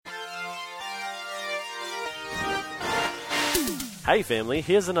Hey family,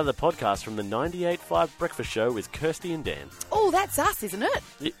 here's another podcast from the 98.5 Breakfast Show with Kirsty and Dan. Oh, that's us, isn't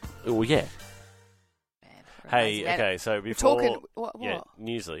it? Oh, yeah. Hey, amazing. okay, so before what? Yeah,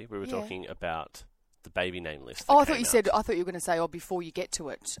 Newsly, we were talking about the baby name list. Oh, I thought you were going to say, before you get to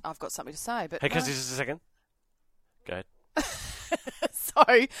it, I've got something to say. But hey, Kirsty, just a second. Go ahead. So,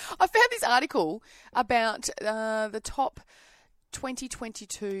 I found this article about the top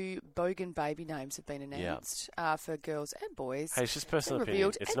 2022 Bogan baby names have been announced for girls and boys. Hey, it's just personal opinion.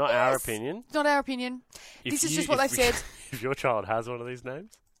 Revealed. It's not our opinion. It's not our opinion. This is just what they've said. If your child has one of these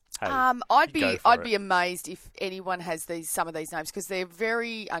names, hey, I'd be amazed if anyone has some of these names because they're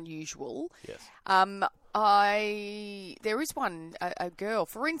very unusual. Yes. There is one, a girl,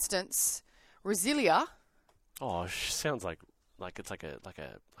 for instance, Rosilia. Oh, she sounds like it's like a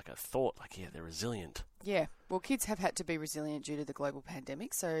thought. Like, yeah, they're resilient. Yeah. Well, kids have had to be resilient due to the global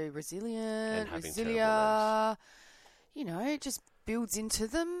pandemic. So resilient, and Rosilia, it just builds into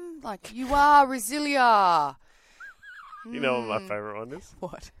them. Like, you are Rosilia. You know what my favourite one is?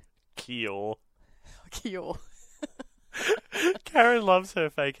 What? Kior. Kior. Karen loves her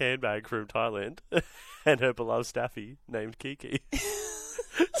fake handbag from Thailand and her beloved staffy named Kiki.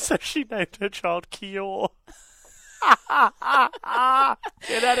 So she named her child Kior.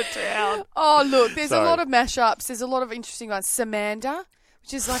 Get out of town. Oh, look, there's a lot of mashups. There's a lot of interesting ones. Samantha,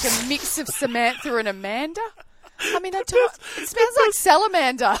 which is like a mix of Samantha and Amanda. I mean, it smells like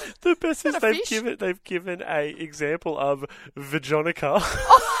salamander. The best is they've given a example of Vajonica,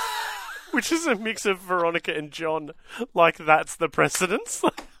 which is a mix of Veronica and John. Like, that's the precedence.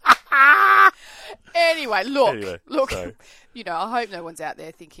 Anyway, look. So. I hope no one's out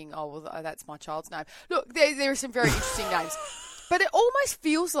there thinking, that's my child's name. Look, there are some very interesting names. But it almost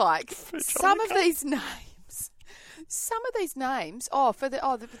feels like some of these names,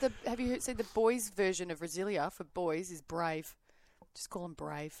 have you seen the boys' version of Rosilia for boys is Brave. Just call them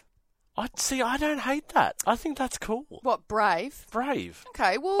Brave. I don't hate that. I think that's cool. What, Brave? Brave.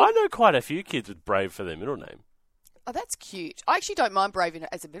 Okay, well, I know quite a few kids with Brave for their middle name. Oh, that's cute. I actually don't mind Brave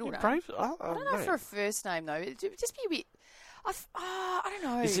as a middle name. Brave? I don't know for a first name, though. It would just be a bit... I don't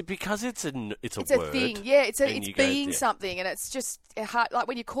know. Is it because it's a word? It's a thing. Yeah, it's being something, and it's just hard. Like,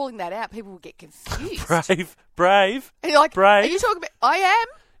 when you're calling that out, people will get confused. Brave. And you're like, Brave. Are you talking about... I am.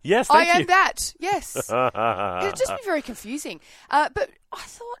 Yes, thank you. I am that. Yes. It'd just be very confusing. But I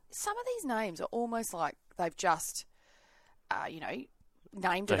thought some of these names are almost like they've just,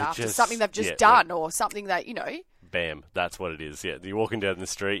 named it after something they've just done or something that, Bam, that's what it is. Yeah, you're walking down the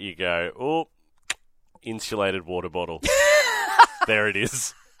street, you go, oh, insulated water bottle. There it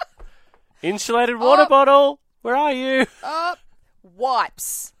is. Insulated water bottle. Where are you?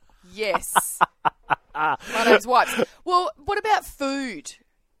 Wipes. Yes. My name's Wipes. Well, what about food?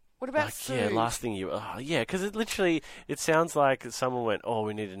 What about food? Yeah, last thing because it sounds like someone went,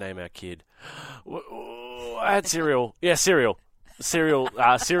 we need to name our kid. I had cereal. Yeah, cereal. Cereal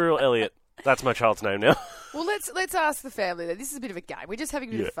Elliot. That's my child's name now. Well, let's ask the family then. This is a bit of a game. We're just having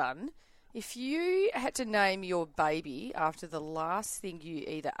a bit of fun. If you had to name your baby after the last thing you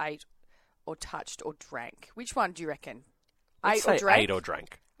either ate or touched or drank, which one do you reckon? Ate or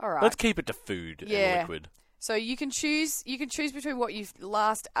drank. All right. Let's keep it to food and liquid. So you can choose between what you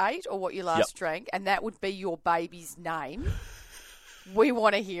last ate or what you last drank, and that would be your baby's name. We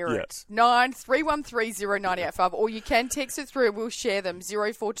want to hear it. 93130985, or you can text it through and we'll share them.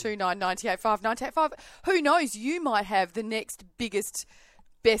 0429 985 985. Who knows? You might have the next biggest,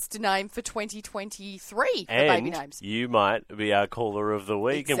 best name for 2023 for baby names. You might be our caller of the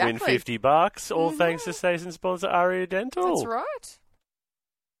week and win $50, all thanks to station sponsor Aria Dental. That's right.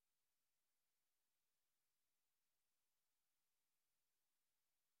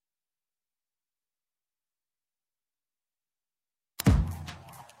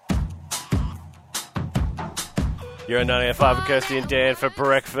 You're at 98.5 with Kirsty and Dan for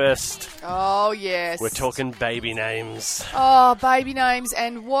breakfast. Oh, yes. We're talking baby names. Oh, baby names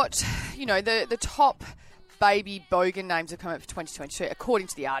and what, the top baby Bogan names have come up for 2022, according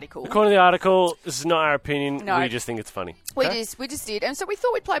to the article. According to the article, this is not our opinion. No. We just think it's funny. We just did. And so we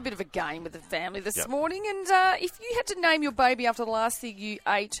thought we'd play a bit of a game with the family this morning. And if you had to name your baby after the last thing you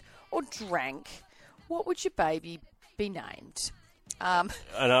ate or drank, what would your baby be named?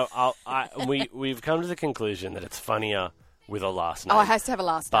 We've come to the conclusion that it's funnier with a last name. Oh, it has to have a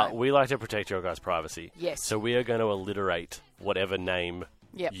last name. But we like to protect your guys' privacy. Yes. So we are going to alliterate whatever name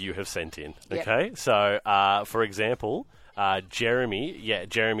you have sent in. Yep. Okay? So, for example,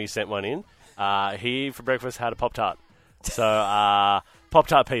 Jeremy sent one in. He, for breakfast, had a Pop-Tart. So,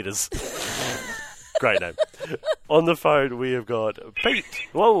 Pop-Tart Peters. Great name. On the phone, we have got Pete.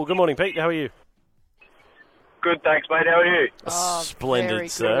 Whoa, good morning, Pete. How are you? Good, thanks, mate. How are you? Oh, very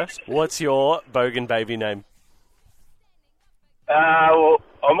Splendid, sir. good. What's your Bogan baby name? Well,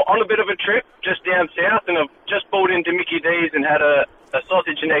 I'm on a bit of a trip just down south, and I've just bought into Mickey D's and had a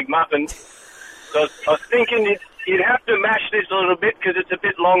sausage and egg muffin. So I was thinking you'd have to mash this a little bit because it's a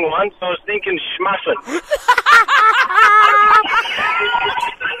bit long one, so I was thinking schmuffin.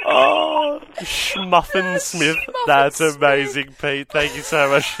 Oh, Schmuffin Smith. That's amazing, Pete. Thank you so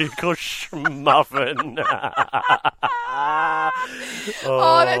much. You call Schmuffin.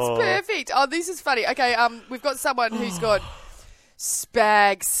 Oh, that's perfect. Oh, this is funny. Okay, we've got someone who's got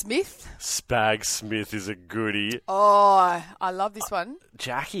Spag Smith. Spag Smith is a goodie. Oh, I love this one.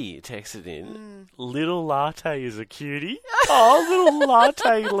 Jackie texted in. Little Latte is a cutie. Oh, little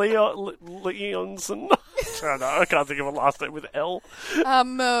Latte Leonson. I don't know. I can't think of a last name with L.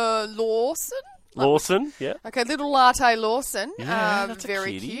 Lawson. Lawson, yeah. Okay, little Latte Lawson. Yeah, that's a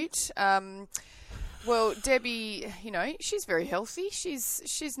very cutie. cute. Well, Debbie, she's very healthy.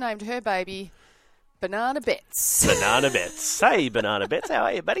 She's named her baby Banana Bets. Banana Bets. Hey, Banana Bets. How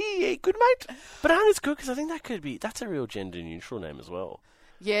are you, buddy? Yeah, good, mate? Banana's good because I think that's a real gender neutral name as well.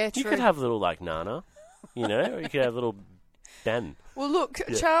 Yeah, true. You could have little, Nana, or you could have little Ben. Well, look,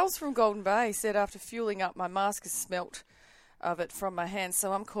 Charles from Golden Bay said after fueling up, my mask has smelt of it from my hands,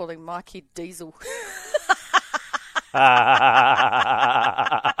 so I'm calling my kid Diesel.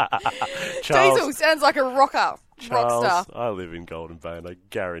 Diesel sounds like a rock Charles, star. I live in Golden Bay, and I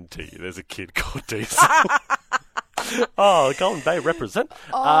guarantee you there's a kid called Diesel. Oh, Golden Bay represent.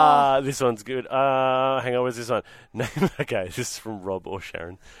 This one's good. Hang on, where's this one? Okay, this is from Rob or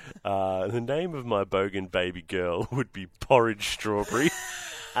Sharon. The name of my Bogan baby girl would be Porridge Strawberry.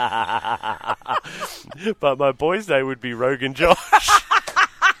 But my boy's name would be Rogan Josh.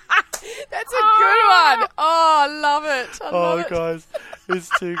 That's a good one. Oh, I love it. I love it. Guys, it's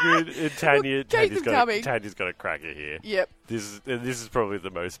too good. And Tanya's got a cracker here. Yep. This is probably the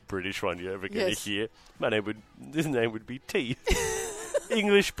most British one you're ever going to hear. His name would be Tea.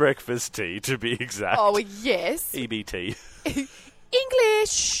 English breakfast tea, to be exact. Oh, yes. EBT.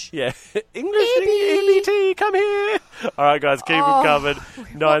 English. Yeah. English EBT, come here. All right, guys, keep them covered.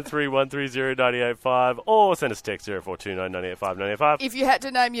 93130985 or send us a text 0429985985. If you had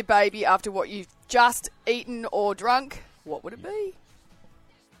to name your baby after what you've just eaten or drunk, what would it be?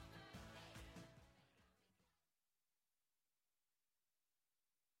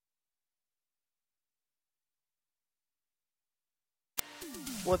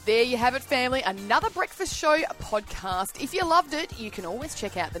 Well, there you have it, family. Another Breakfast Show podcast. If you loved it, you can always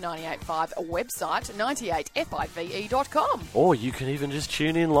check out the 98.5 website, 98five.com. Or you can even just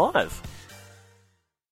tune in live.